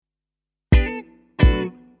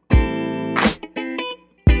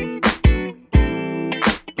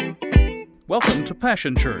Welcome to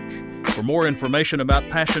Passion Church. For more information about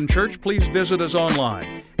Passion Church, please visit us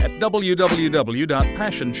online at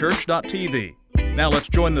www.passionchurch.tv. Now let's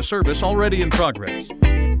join the service already in progress.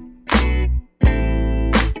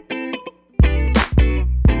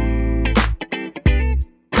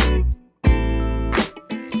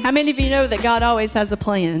 How many of you know that God always has a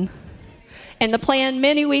plan? And the plan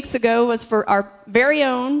many weeks ago was for our very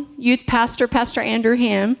own youth pastor, Pastor Andrew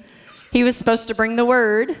Ham. He was supposed to bring the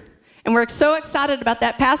word. And we're so excited about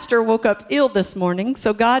that. Pastor woke up ill this morning,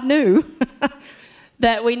 so God knew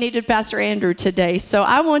that we needed Pastor Andrew today. So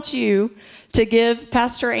I want you to give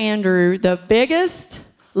Pastor Andrew the biggest,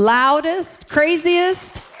 loudest,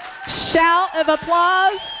 craziest shout of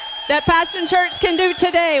applause that Passion Church can do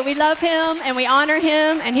today. We love him and we honor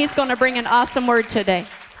him, and he's going to bring an awesome word today.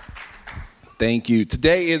 Thank you.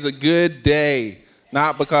 Today is a good day,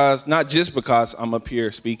 not just because I'm up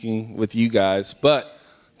here speaking with you guys, but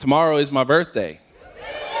tomorrow is my birthday.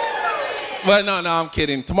 Well, no, I'm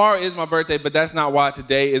kidding. Tomorrow is my birthday, but that's not why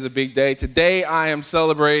today is a big day. Today I am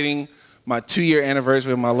celebrating my 2-year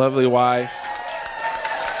anniversary with my lovely wife.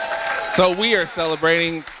 So we are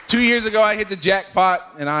celebrating. 2 years ago I hit the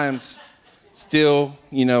jackpot, and I am still,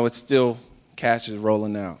 it's still cash is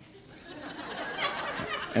rolling out.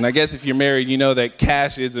 And I guess if you're married, you know that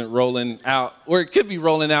cash isn't rolling out, or it could be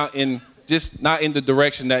rolling out in just not in the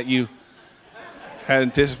direction that you had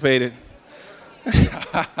anticipated.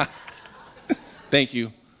 Thank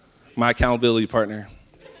you, my accountability partner.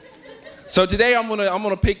 So today I'm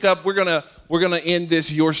gonna pick up. We're gonna end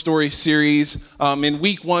this Your Story series. In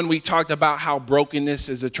week 1, we talked about how brokenness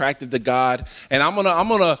is attractive to God, and I'm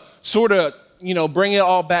gonna sort of bring it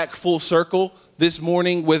all back full circle this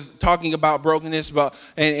morning with talking about brokenness.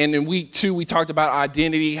 And in week 2, we talked about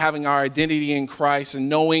identity, having our identity in Christ, and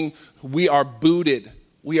knowing we are booted.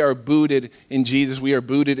 We are booted in Jesus. We are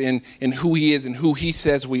booted in who he is and who he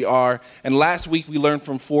says we are. And last week we learned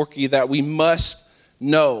from Forky that we must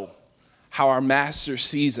know how our master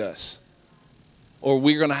sees us, or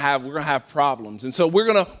we're gonna have problems. And so we're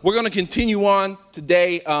gonna continue on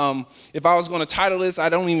today. If I was gonna title this, I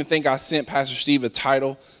don't even think I sent Pastor Steve a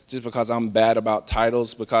title, just because I'm bad about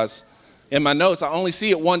titles, because in my notes, I only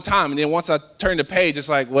see it one time, and then once I turn the page, it's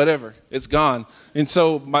like, whatever, it's gone. And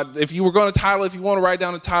so if you were going to title, if you want to write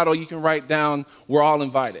down a title, you can write down, We're All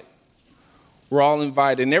Invited. We're all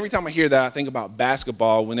invited. And every time I hear that, I think about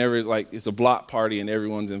basketball, whenever it's a block party and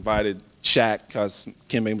everyone's invited. Shaq, because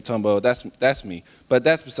Kembe Mutombo, that's me. But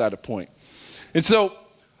that's beside the point. And so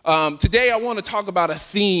today I want to talk about a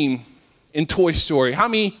theme in Toy Story. How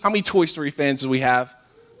many Toy Story fans do we have?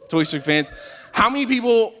 Toy Story fans? How many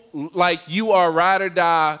people, like, you are ride or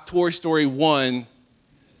die Toy Story 1?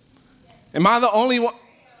 Am I the only one?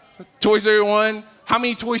 Toy Story 1? How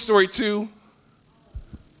many Toy Story 2?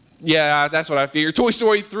 Yeah, that's what I figured. Toy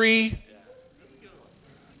Story 3?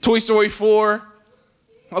 Toy Story 4?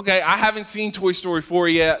 Okay, I haven't seen Toy Story 4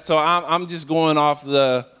 yet, so I'm just going off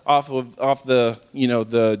the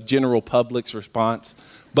the general public's response.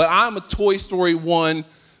 But I'm a Toy Story 1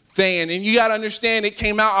 fan, and you got to understand, it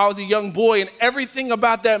came out, I was a young boy, and everything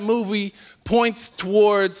about that movie points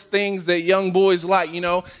towards things that young boys like.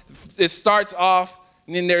 It starts off,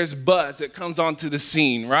 and then there's Buzz that comes onto the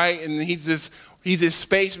scene, right? And he's this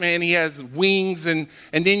spaceman, he has wings, and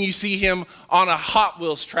then you see him on a Hot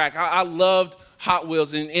Wheels track. I loved Hot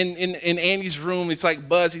Wheels. In Andy's room, it's like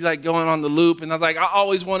Buzz, he's like going on the loop, and I was like, I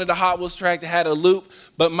always wanted a Hot Wheels track that had a loop,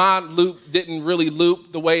 but my loop didn't really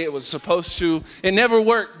loop the way it was supposed to. It never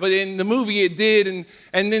worked, but in the movie it did.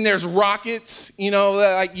 And then there's rockets,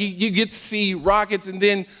 like you get to see rockets, and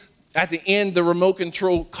then at the end, the remote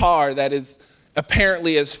control car that is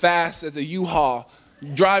apparently as fast as a U-Haul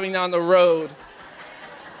driving down the road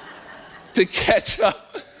to catch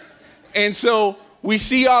up. And so we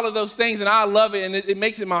see all of those things, and I love it, and it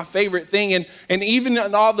makes it my favorite thing. And even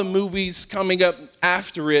in all the movies coming up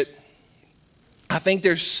after it, I think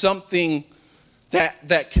there's something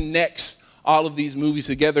that connects all of these movies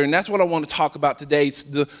together, and that's what I want to talk about today. It's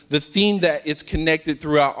the theme that is connected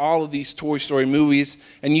throughout all of these Toy Story movies,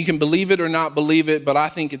 and you can believe it or not believe it, but I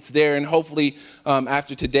think it's there, and hopefully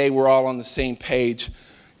after today we're all on the same page.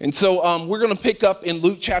 And so we're going to pick up in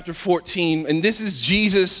Luke chapter 14, and this is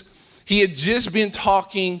Jesus. He had just been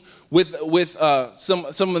talking with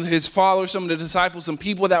some of his followers, some of the disciples, some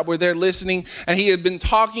people that were there listening, and he had been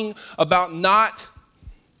talking about not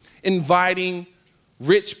inviting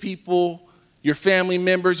rich people, your family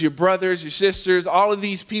members, your brothers, your sisters, all of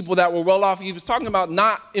these people that were well off. He was talking about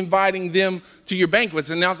not inviting them to your banquets,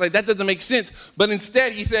 and I was like, that doesn't make sense. But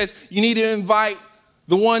instead, he says, you need to invite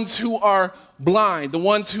the ones who are blind, the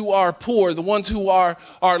ones who are poor, the ones who are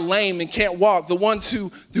lame and can't walk, the ones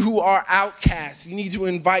who are outcasts. You need to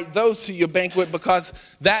invite those to your banquet, because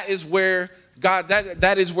that is where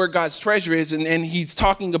that is where God's treasure is. And he's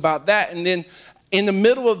talking about that. And then in the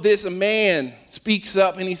middle of this, a man speaks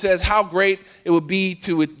up and he says how great it would be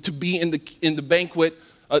to be in the banquet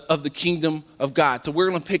of the kingdom of God. So we're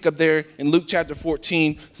going to pick up there in Luke chapter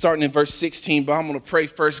 14, starting in verse 16. But I'm going to pray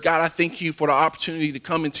first. God, I thank you for the opportunity to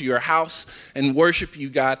come into your house and worship you,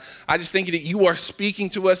 God. I just thank you that you are speaking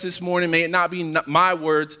to us this morning. May it not be my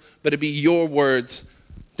words, but it be your words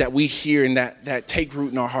that we hear and that take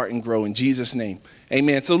root in our heart and grow. In Jesus' name,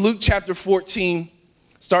 amen. So Luke chapter 14,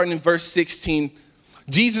 starting in verse 16,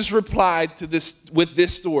 Jesus replied to this with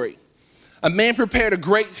this story. A man prepared a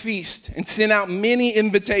great feast and sent out many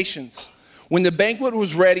invitations. When the banquet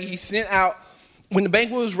was ready, he sent out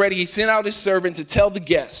his servant to tell the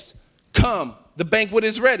guests, "Come, the banquet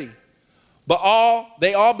is ready." But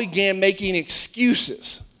they all began making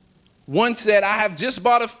excuses. One said, "I have just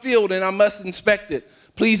bought a field and I must inspect it.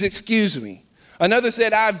 Please excuse me." Another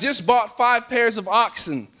said, "I've just bought 5 pairs of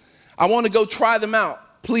oxen. I want to go try them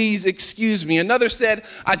out. Please excuse me." Another said,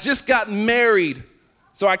 "I just got married,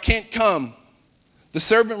 so I can't come." The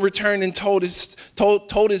servant returned and told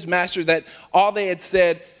his master that all they had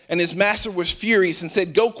said, and his master was furious and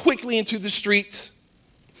said, "Go quickly into the streets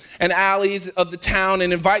and alleys of the town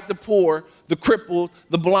and invite the poor, the crippled,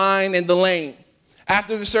 the blind, and the lame."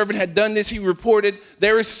 After the servant had done this, he reported,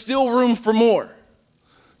 "There is still room for more."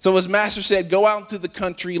 So his master said, "Go out into the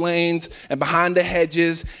country lanes and behind the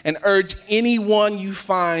hedges and urge anyone you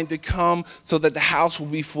find to come so that the house will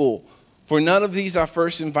be full. For none of these I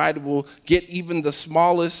first invited will get even the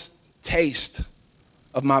smallest taste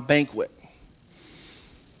of my banquet."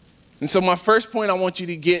 And so my first point I want you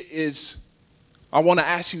to get is, I want to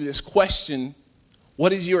ask you this question: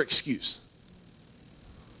 what is your excuse?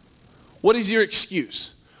 What is your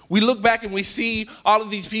excuse? We look back and we see all of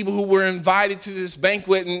these people who were invited to this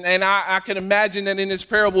banquet, and I can imagine that in this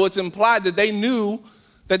parable it's implied that they knew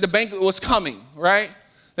that the banquet was coming, right?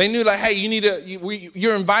 They knew, like, hey,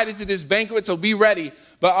 you're invited to this banquet, so be ready.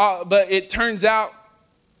 But it turns out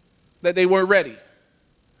that they weren't ready.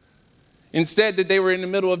 Instead, that they were in the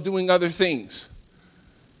middle of doing other things.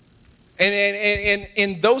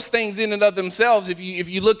 And those things in and of themselves, if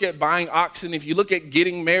you look at buying oxen, if you look at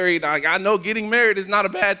getting married, I know getting married is not a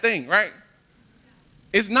bad thing, right?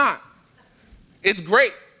 It's not. It's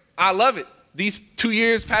great. I love it. These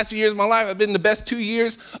past 2 years of my life have been the best 2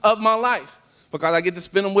 years of my life, because I get to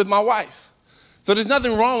spend them with my wife. So there's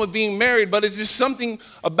nothing wrong with being married, but it's just something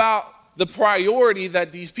about the priority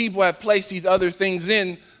that these people have placed these other things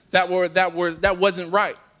in that wasn't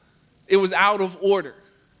right. It was out of order.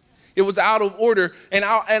 It was out of order.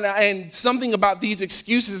 And something about these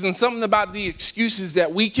excuses, and something about the excuses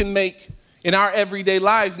that we can make in our everyday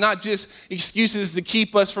lives, not just excuses to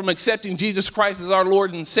keep us from accepting Jesus Christ as our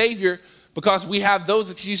Lord and Savior, because we have those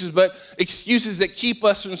excuses, but excuses that keep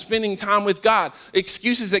us from spending time with God,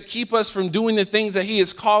 excuses that keep us from doing the things that he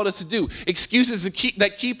has called us to do, excuses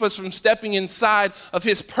that keep us from stepping inside of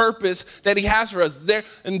his purpose that he has for us.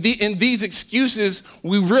 In these excuses,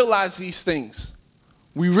 we realize these things.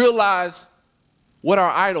 We realize what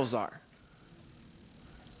our idols are.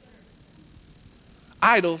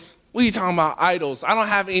 Idols? What are you talking about, idols? I don't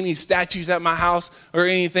have any statues at my house or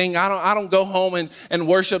anything. I don't go home and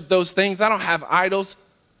worship those things. I don't have idols.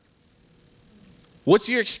 What's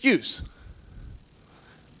your excuse?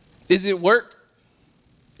 Is it work?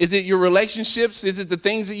 Is it your relationships? Is it the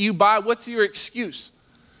things that you buy? What's your excuse?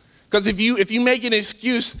 Because if you make an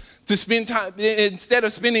excuse to spend time, instead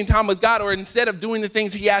of spending time with God, or instead of doing the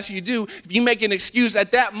things he asks you to do, if you make an excuse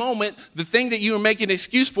at that moment, the thing that you are making an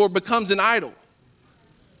excuse for becomes an idol.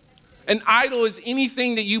 An idol is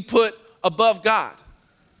anything that you put above God.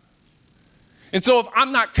 And so if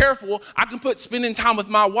I'm not careful, I can put spending time with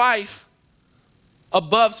my wife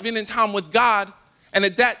above spending time with God, and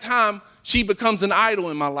at that time, she becomes an idol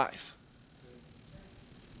in my life.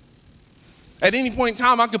 At any point in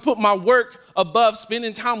time, I can put my work above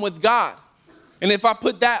spending time with God. And if I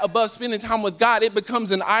put that above spending time with God, it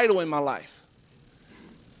becomes an idol in my life.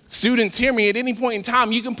 Students, hear me. At any point in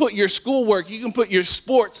time, you can put your schoolwork, you can put your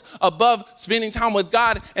sports above spending time with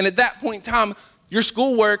God. And at that point in time, your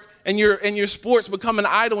schoolwork and your sports become an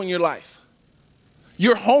idol in your life.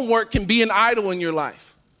 Your homework can be an idol in your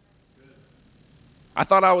life. I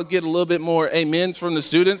thought I would get a little bit more amens from the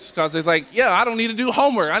students, because it's like, yeah, I don't need to do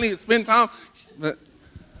homework. I need to spend time.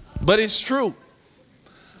 But it's true.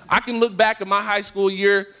 I can look back at my high school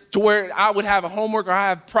year to where I would have a homework or I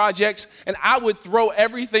have projects, and I would throw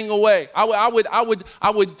everything away.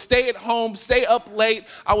 I would stay at home, stay up late.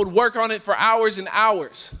 I would work on it for hours and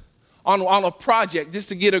hours on a project just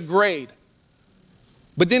to get a grade.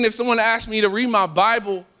 But then if someone asked me to read my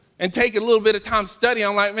Bible and take a little bit of time studying,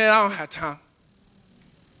 I'm like, man, I don't have time.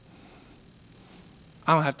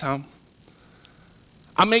 I don't have time.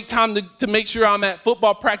 I make time to make sure I'm at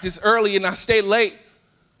football practice early and I stay late.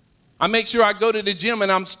 I make sure I go to the gym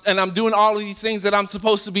and I'm doing all of these things that I'm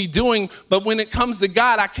supposed to be doing, but when it comes to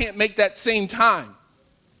God, I can't make that same time.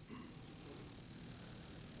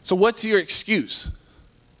 So what's your excuse?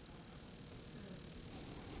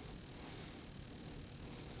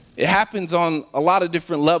 It happens on a lot of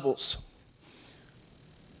different levels.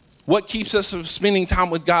 What keeps us from spending time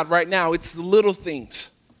with God right now? It's the little things.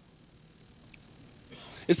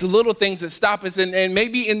 It's the little things that stop us. And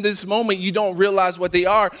maybe in this moment you don't realize what they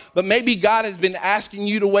are, but maybe God has been asking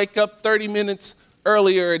you to wake up 30 minutes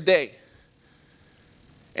earlier a day.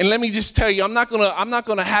 And let me just tell you, I'm not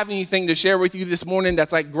gonna have anything to share with you this morning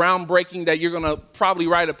that's like groundbreaking that you're gonna probably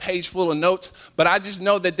write a page full of notes. But I just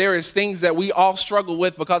know that there is things that we all struggle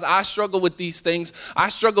with, because I struggle with these things. I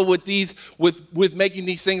struggle with with making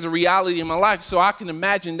these things a reality in my life. So I can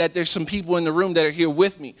imagine that there's some people in the room that are here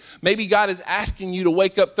with me. Maybe God is asking you to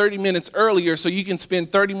wake up 30 minutes earlier so you can spend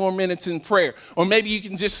 30 more minutes in prayer. Or maybe you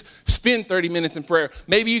can just spend 30 minutes in prayer.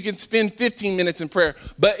 Maybe you can spend 15 minutes in prayer.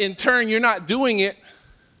 But in turn, you're not doing it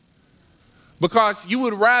because you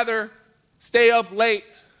would rather stay up late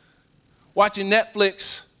watching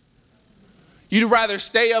Netflix. You'd rather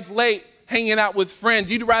stay up late hanging out with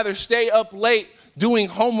friends. You'd rather stay up late doing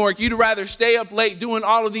homework. You'd rather stay up late doing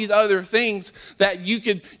all of these other things that you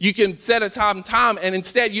can set aside time, and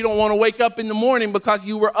instead you don't want to wake up in the morning because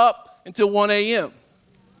you were up until 1 a.m.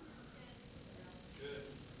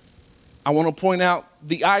 I want to point out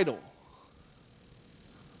the idol.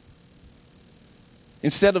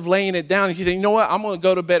 Instead of laying it down, you say, you know what, I'm going to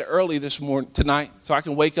go to bed early tonight so I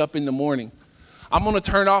can wake up in the morning. I'm going to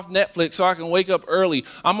turn off Netflix so I can wake up early.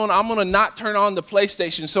 I'm going to not turn on the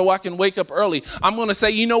PlayStation so I can wake up early. I'm going to say,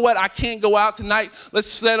 you know what, I can't go out tonight. Let's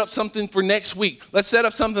set up something for next week. Let's set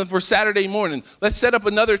up something for Saturday morning. Let's set up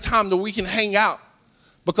another time that we can hang out,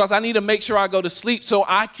 because I need to make sure I go to sleep so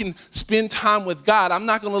I can spend time with God. I'm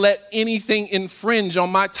not going to let anything infringe on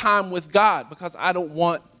my time with God because I don't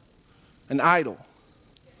want an idol.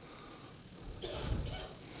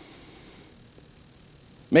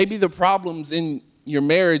 Maybe the problems in your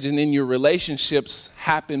marriage and in your relationships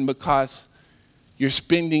happen because you're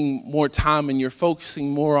spending more time and you're focusing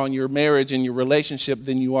more on your marriage and your relationship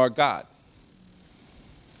than you are God.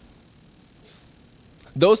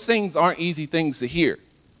 Those things aren't easy things to hear,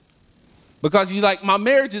 because you're like, my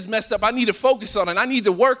marriage is messed up. I need to focus on it. I need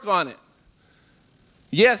to work on it.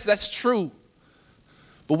 Yes, that's true.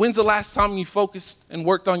 But when's the last time you focused and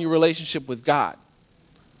worked on your relationship with God?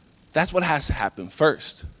 That's what has to happen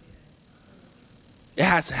first. It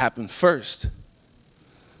has to happen first.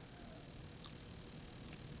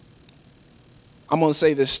 I'm going to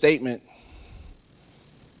say this statement,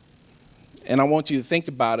 and I want you to think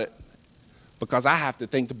about it, because I have to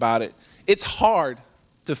think about it. It's hard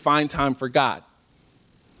to find time for God.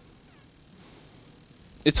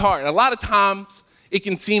 It's hard. A lot of times it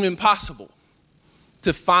can seem impossible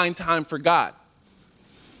to find time for God.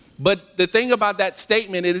 But the thing about that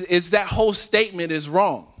statement is that whole statement is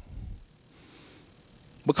wrong,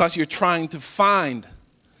 because you're trying to find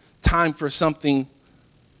time for something.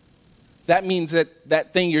 That means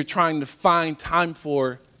that thing you're trying to find time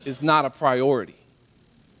for is not a priority.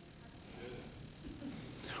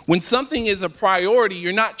 When something is a priority,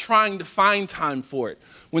 you're not trying to find time for it.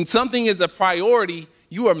 When something is a priority,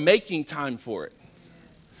 you are making time for it.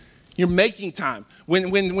 You're making time.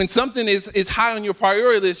 When something is high on your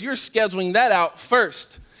priority list, you're scheduling that out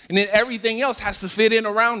first. And then everything else has to fit in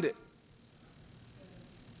around it.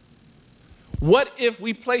 What if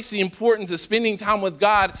we place the importance of spending time with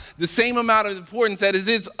God the same amount of importance that it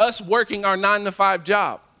is us working our 9-to-5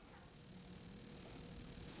 job?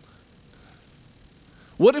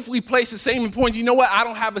 What if we place the same importance? You know what? I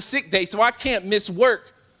don't have a sick day, so I can't miss work.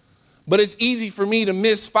 But it's easy for me to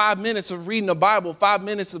miss 5 minutes of reading the Bible, 5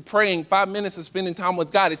 minutes of praying, 5 minutes of spending time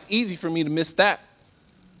with God. It's easy for me to miss that.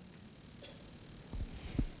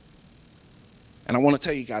 And I want to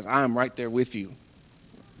tell you guys, I am right there with you.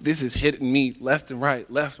 This is hitting me left and right,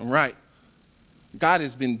 left and right. God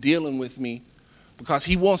has been dealing with me because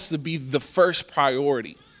he wants to be the first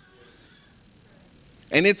priority.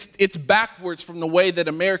 And it's backwards from the way that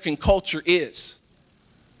American culture is.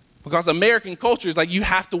 Because American culture is like, you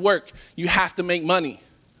have to work, you have to make money.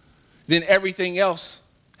 then everything else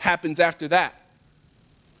happens after that.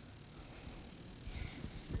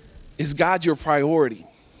 Is God your priority?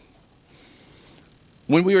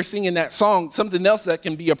 When we were singing that song, something else that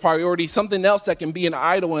can be a priority, something else that can be an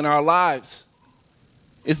idol in our lives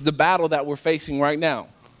is the battle that we're facing right now.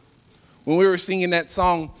 When we were singing that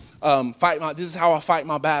song, this is how I fight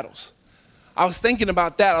my battles, I was thinking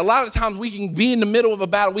about that. A lot of times we can be in the middle of a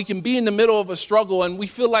battle. We can be in the middle of a struggle, and we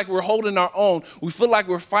feel like we're holding our own. We feel like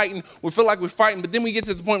we're fighting. But then we get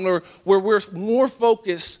to the point where we're more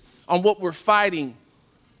focused on what we're fighting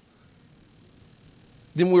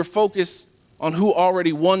than we're focused on who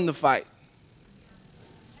already won the fight.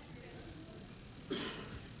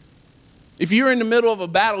 If you're in the middle of a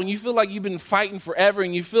battle and you feel like you've been fighting forever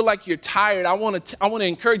and you feel like you're tired, I want to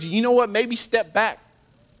encourage you. You know what? Maybe step back.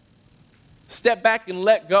 Step back and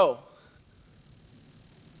let go.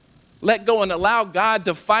 Let go and allow God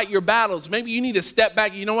to fight your battles. Maybe you need to step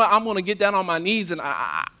back. You know what? I'm going to get down on my knees, and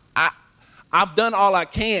I've done all I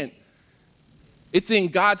can. It's in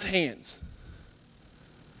God's hands.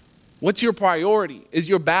 What's your priority? Is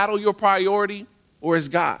your battle your priority, or is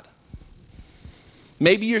God?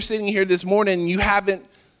 Maybe you're sitting here this morning and you haven't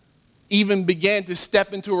even began to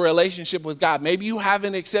step into a relationship with God. Maybe you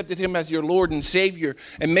haven't accepted him as your Lord and Savior,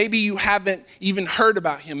 and maybe you haven't even heard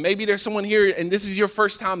about him. Maybe there's someone here and this is your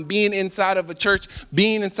first time being inside of a church,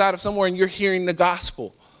 being inside of somewhere, and you're hearing the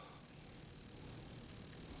gospel.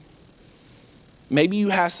 Maybe you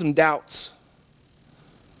have some doubts.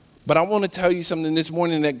 But I want to tell you something this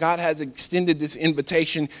morning, that God has extended this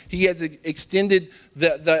invitation. He has extended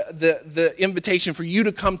the invitation for you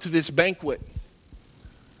to come to this banquet.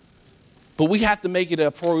 But we have to make it a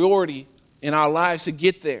priority in our lives to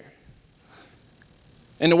get there.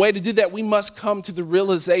 And the way to do that, we must come to the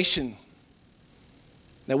realization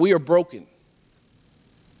that we are broken.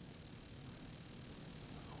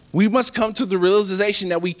 We must come to the realization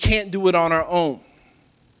that we can't do it on our own.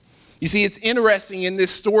 You see, it's interesting in this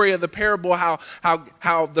story of the parable how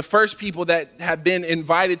the first people that have been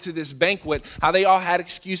invited to this banquet, how they all had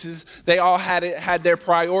excuses. They all had their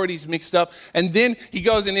priorities mixed up. And then he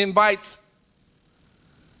goes and invites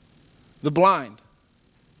the blind,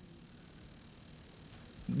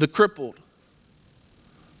 the crippled,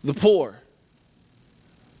 the poor.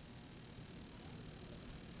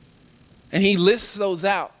 And he lists those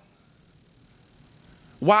out.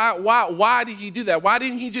 Why did he do that? Why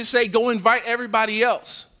didn't he just say, go invite everybody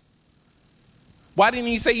else? Why didn't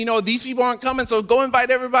he say, these people aren't coming, so go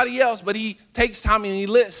invite everybody else? But he takes time and he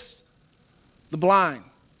lists the blind,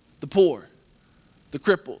 the poor, the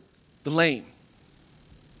crippled, the lame.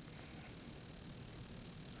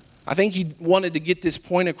 I think he wanted to get this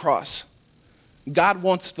point across. God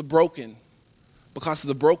wants the broken because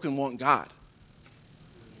the broken want God.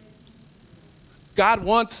 God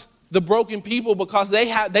wants the broken people because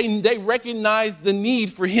they recognize the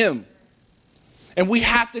need for him. And we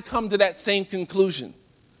have to come to that same conclusion.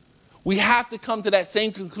 We have to come to that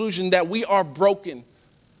same conclusion that we are broken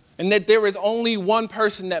and that there is only one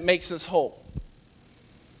person that makes us whole.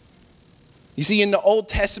 You see, in the Old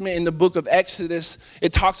Testament, in the book of Exodus,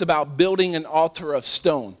 it talks about building an altar of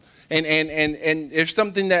stone. And there's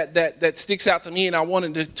something that sticks out to me, and I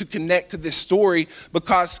wanted to connect to this story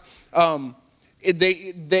because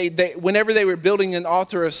they whenever they were building an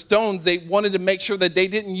altar of stones, they wanted to make sure that they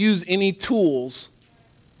didn't use any tools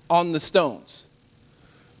on the stones.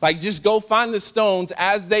 Like, just go find the stones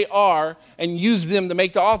as they are and use them to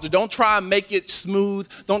make the altar. Don't try and make it smooth.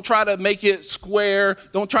 Don't try to make it square.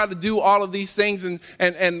 Don't try to do all of these things and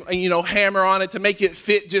hammer on it to make it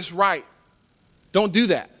fit just right. Don't do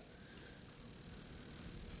that.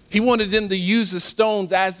 He wanted them to use the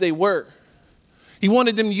stones as they were. He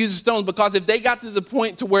wanted them to use the stones because if they got to the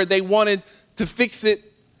point to where they wanted to fix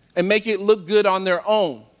it and make it look good on their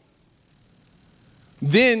own,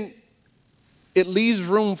 then it leaves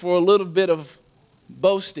room for a little bit of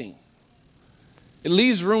boasting. It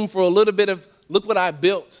leaves room for a little bit of, look what I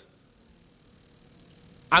built.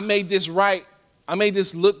 I made this right. I made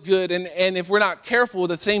this look good. And if we're not careful,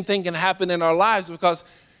 the same thing can happen in our lives because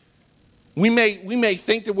we may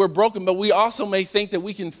think that we're broken, but we also may think that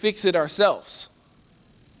we can fix it ourselves.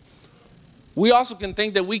 We also can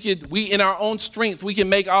think that we in our own strength, we can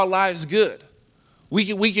make our lives good. We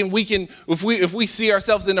can if we see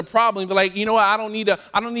ourselves in a problem, be like, I don't need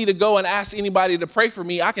to go and ask anybody to pray for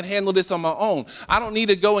me. I can handle this on my own. I don't need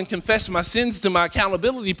to go and confess my sins to my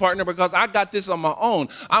accountability partner because I got this on my own.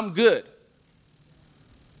 I'm good.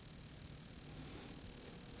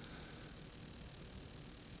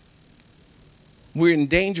 We're in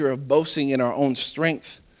danger of boasting in our own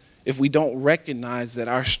strength if we don't recognize that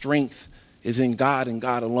our strength is in God and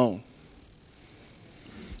God alone.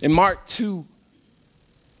 In Mark 2,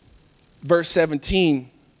 verse 17,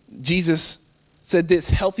 Jesus said this: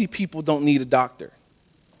 healthy people don't need a doctor.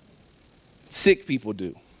 Sick people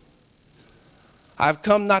do. I've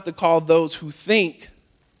come not to call those who think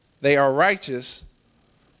they are righteous,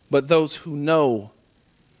 but those who know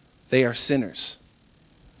they are sinners.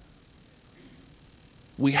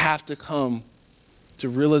 We have to come to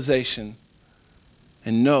realization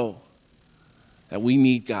and know that we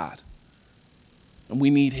need God and we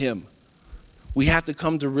need Him. We have to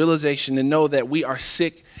come to realization and know that we are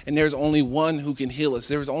sick and there's only one who can heal us.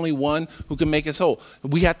 There's only one who can make us whole.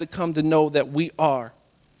 We have to come to know that we are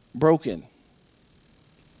broken.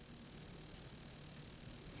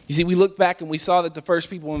 You see, we look back and we saw that the first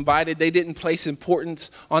people invited, they didn't place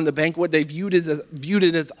importance on the banquet. They viewed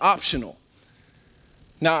it as optional.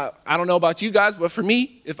 Now, I don't know about you guys, but for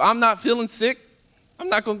me, if I'm not feeling sick, I'm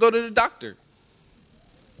not going to go to the doctor.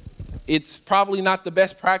 It's probably not the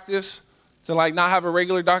best practice to not have a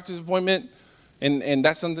regular doctor's appointment, and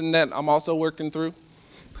that's something that I'm also working through.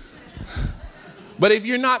 But if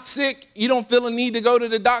you're not sick, you don't feel a need to go to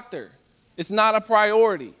the doctor. It's not a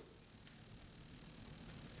priority.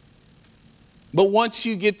 But once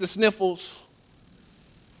you get the sniffles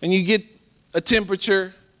and you get a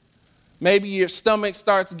temperature, maybe your stomach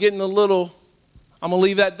starts getting a little, I'm going to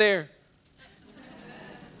leave that there.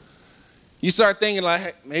 You start thinking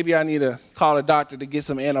hey, maybe I need to call a doctor to get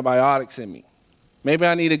some antibiotics in me. Maybe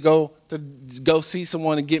I need to go see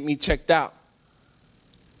someone and get me checked out.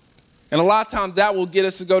 And a lot of times that will get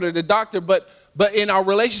us to go to the doctor, but in our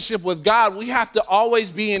relationship with God, we have to always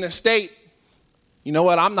be in a state, you know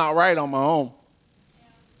what, I'm not right on my own.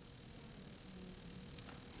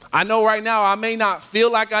 I know right now I may not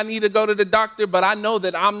feel like I need to go to the doctor, but I know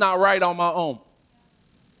that I'm not right on my own.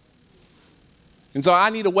 And so I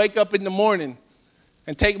need to wake up in the morning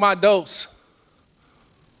and take my dose.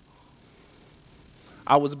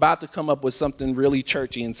 I was about to come up with something really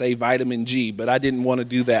churchy and say vitamin G, but I didn't want to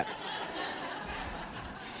do that.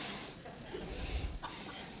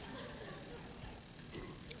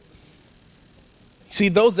 See,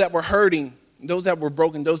 those that were hurting, those that were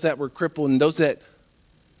broken, those that were crippled, and those that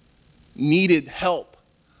needed help,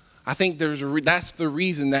 I think that's the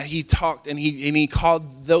reason that he talked and he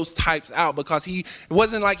called those types out, because it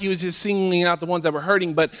wasn't like he was just singling out the ones that were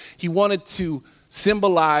hurting, but he wanted to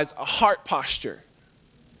symbolize a heart posture.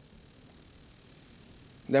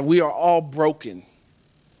 That we are all broken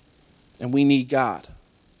and we need God.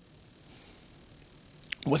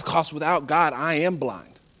 Because without God, I am blind.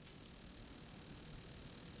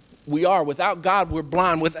 We are. Without God, we're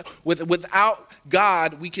blind. Without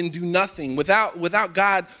God, we can do nothing. Without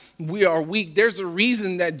God, we are weak. There's a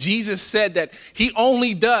reason that Jesus said that he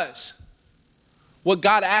only does what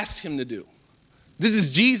God asks him to do. This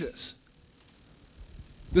is Jesus,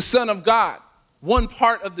 the Son of God, one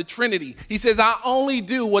part of the Trinity. He says, I only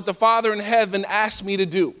do what the Father in heaven asked me to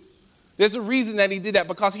do. There's a reason that he did that,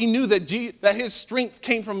 because he knew that his strength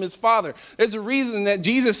came from his Father. There's a reason that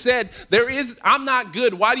Jesus said, I'm not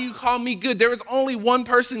good. Why do you call me good? There is only one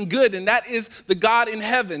person good, and that is the God in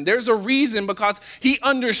heaven. There's a reason, because he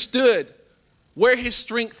understood where his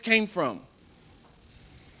strength came from.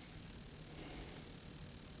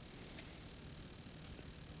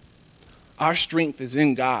 Our strength is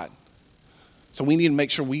in God. So we need to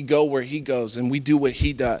make sure we go where he goes and we do what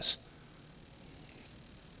he does.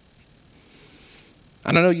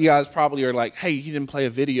 And I know you guys probably are like, hey, you didn't play a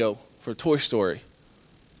video for Toy Story.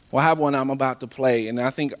 Well, I have one I'm about to play, and I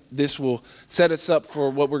think this will set us up for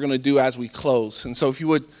what we're going to do as we close. And so if you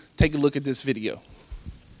would take a look at this video.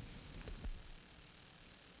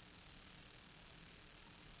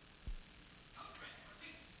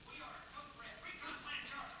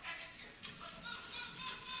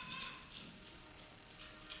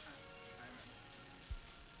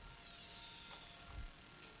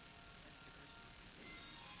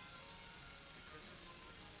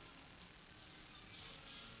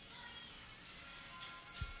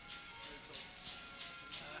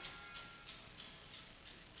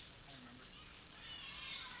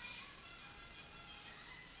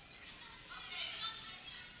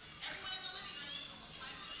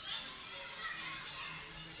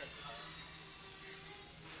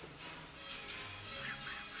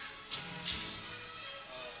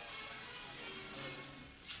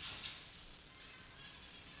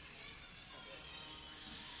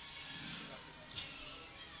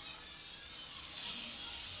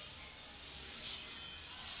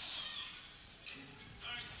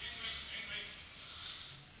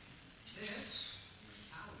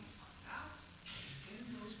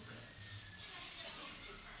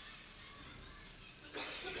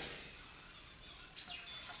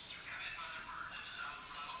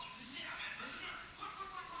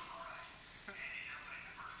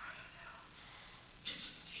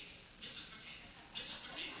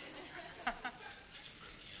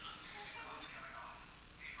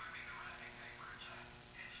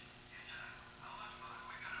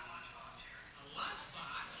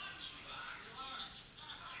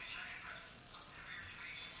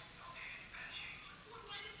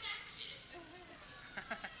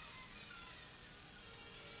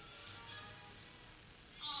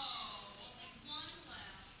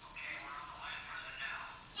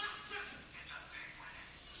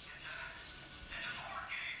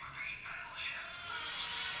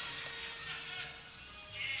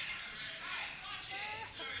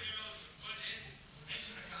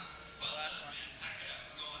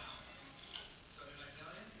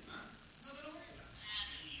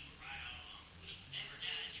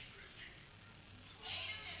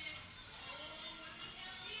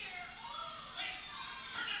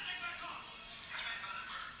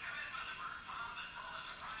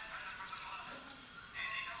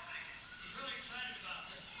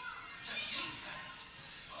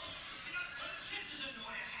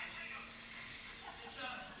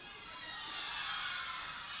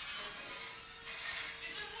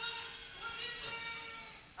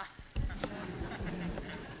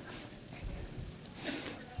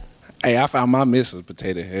 Hey, I found my Mrs.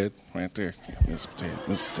 Potato Head right there. Yeah, Mrs.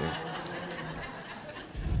 Potato.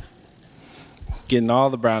 Getting all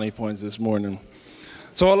the brownie points this morning.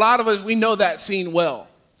 So a lot of us, we know that scene well.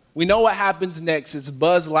 We know what happens next. It's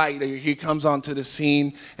Buzz Lightyear. He comes onto the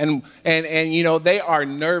scene, and you know, they are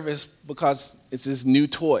nervous because it's this new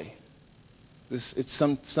toy. It's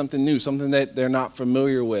something new, something that they're not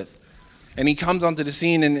familiar with. And he comes onto the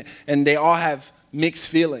scene, and they all have mixed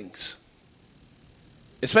feelings,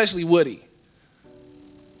 especially Woody.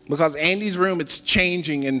 Because Andy's room, it's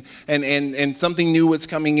changing, and something new is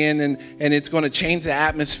coming in, and it's going to change the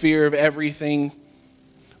atmosphere of everything.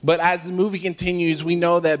 But as the movie continues, we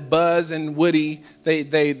know that Buzz and Woody,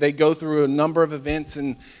 they go through a number of events,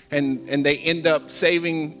 and they end up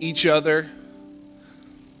saving each other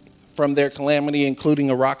from their calamity, including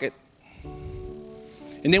a rocket.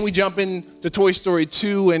 And then we jump into Toy Story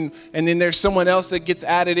 2, and then there's someone else that gets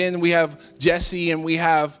added in. We have Jesse and we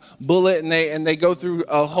have Bullet, and they go through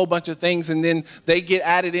a whole bunch of things, and then they get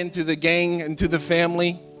added into the gang, into the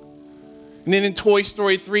family. And then in Toy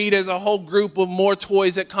Story 3, there's a whole group of more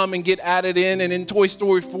toys that come and get added in. And in Toy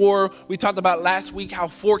Story 4, we talked about last week how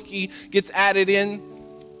Forky gets added in.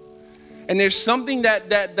 And there's something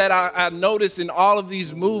that I notice in all of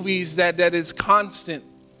these movies that is constant.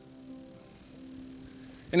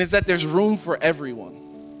 And it's that there's room for everyone.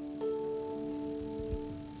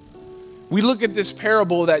 We look at this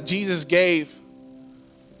parable that Jesus gave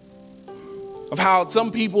of how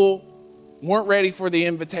some people weren't ready for the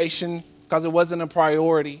invitation because it wasn't a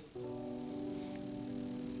priority.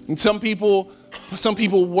 And some people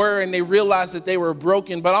were, and they realized that they were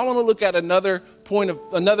broken. But I want to look at another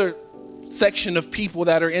section of people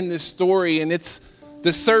that are in this story, and it's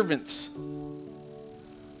the servants.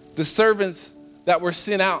 The servants that were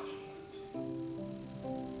sent out.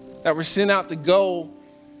 That were sent out to go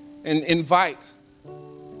and invite.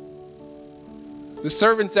 The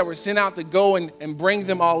servants that were sent out to go and bring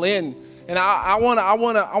them all in. And I want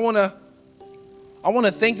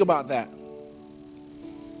to think about that.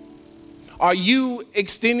 Are you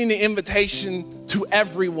extending the invitation to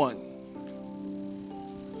everyone?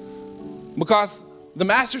 Because the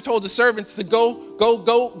master told the servants to go to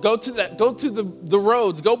the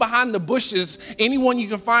roads, go behind the bushes, anyone you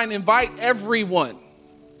can find, invite everyone.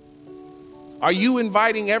 Are you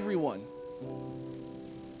inviting everyone?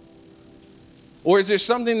 Or is there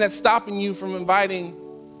something that's stopping you from inviting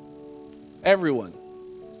everyone?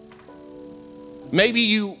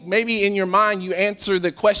 Maybe in your mind you answer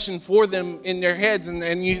the question for them in their heads,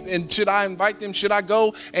 and should I invite them? Should I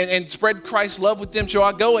go and spread Christ's love with them? Should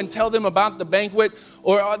I go and tell them about the banquet?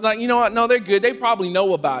 Or like, you know what? No, they're good. They probably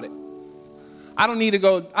know about it. I don't need to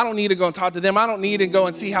go and talk to them. I don't need to go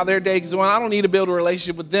and see how their day is going. I don't need to build a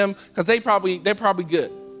relationship with them because they're probably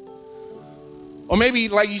good. Or maybe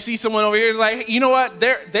like you see someone over here like, you know what?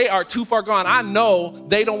 They are too far gone. I know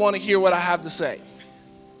they don't want to hear what I have to say.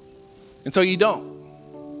 And so you don't.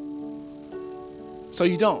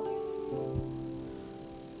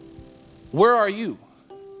 Where are you?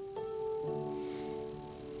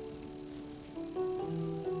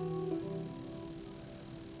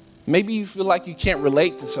 Maybe you feel like you can't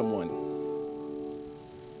relate to someone.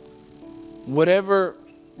 Whatever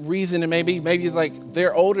reason it may be, maybe it's like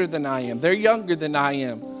they're older than I am. They're younger than I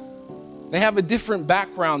am. They have a different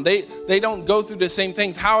background. They don't go through the same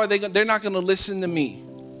things. How are they they're not going to listen to me.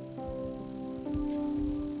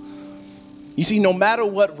 You see, no matter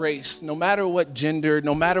what race, no matter what gender,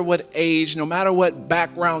 no matter what age, no matter what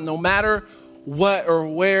background, no matter what or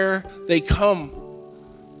where they come,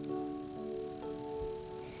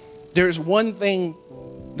 there's one thing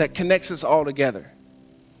that connects us all together.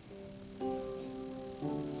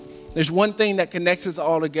 There's one thing that connects us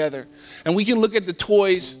all together. And we can look at the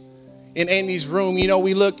toys in Andy's room. You know,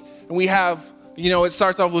 we look and we have, you know, it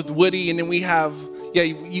starts off with Woody, and then we have, yeah,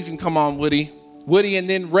 you can come on, Woody. Woody, and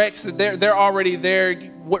then Rex, they're already there.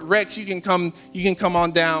 Rex, you can come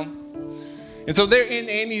on down. And so they're in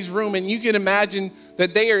Andy's room, and you can imagine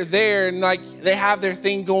that they are there and like they have their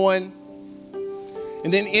thing going.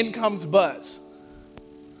 And then in comes Buzz.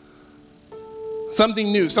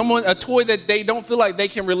 Something new, a toy that they don't feel like they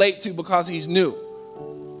can relate to because he's new.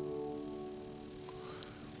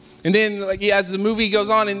 And then, like, as the movie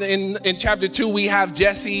goes on, in chapter 2, we have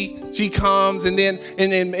Jessie. She comes, and then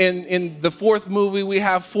in the fourth movie, we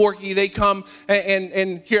have Forky. They come,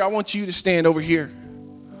 and here, I want you to stand over here,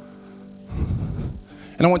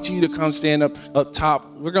 and I want you to come stand up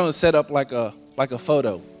top. We're going to set up like a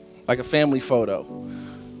photo, like a family photo.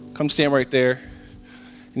 Come stand right there,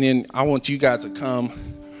 and then I want you guys to come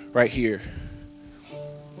right here.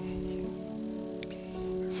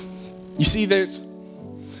 You see,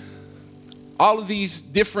 all of these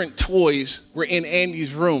different toys were in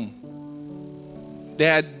Andy's room. They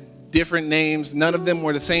had different names. None of them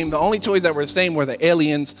were the same. The only toys that were the same were the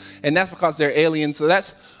aliens, and that's because they're aliens. So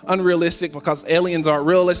that's unrealistic because aliens aren't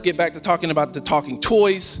real. Let's get back to talking about the talking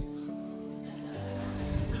toys.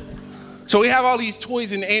 So we have all these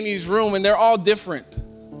toys in Andy's room, and they're all different.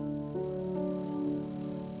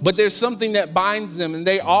 But there's something that binds them, and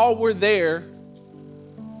they all were there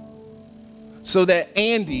so that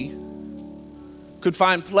Andy could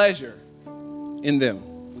find pleasure in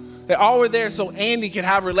them. They all were there so Andy could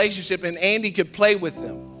have a relationship and Andy could play with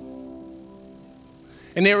them.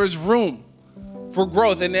 And there was room for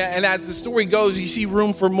growth. And as the story goes, you see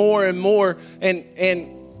room for more and more. And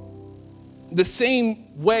the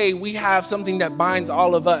same way, we have something that binds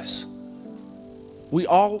all of us. We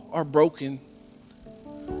all are broken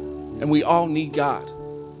and we all need God.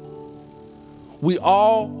 We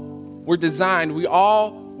all were designed, we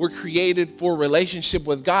all were created for a relationship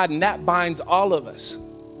with God, and that binds all of us.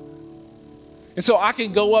 And so I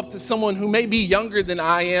can go up to someone who may be younger than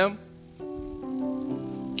I am.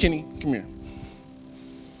 Kenny, come here.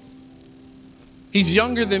 He's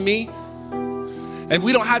younger than me, and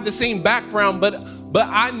we don't have the same background, but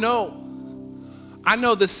I know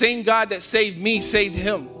the same God that saved me saved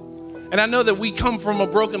him. And I know that we come from a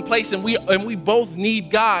broken place, and we both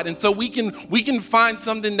need God. And so we can find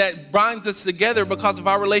something that binds us together because of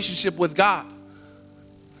our relationship with God.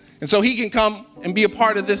 And so he can come and be a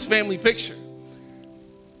part of this family picture.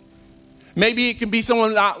 Maybe it can be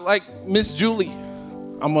someone like Miss Julie.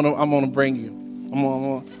 I'm gonna bring you.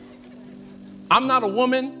 I'm not a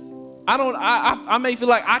woman. I may feel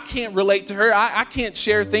like I can't relate to her. I can't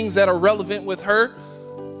share things that are relevant with her.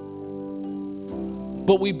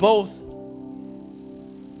 But we both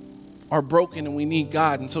are broken and we need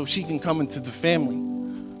God. And so she can come into the family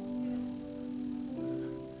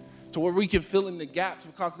to where we can fill in the gaps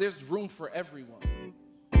because there's room for everyone.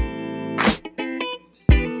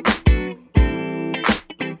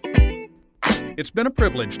 It's been a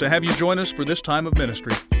privilege to have you join us for this time of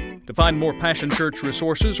ministry. To find more Passion Church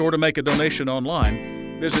resources or to make a donation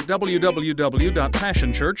online, visit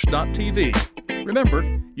www.passionchurch.tv.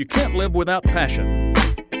 Remember, you can't live without passion.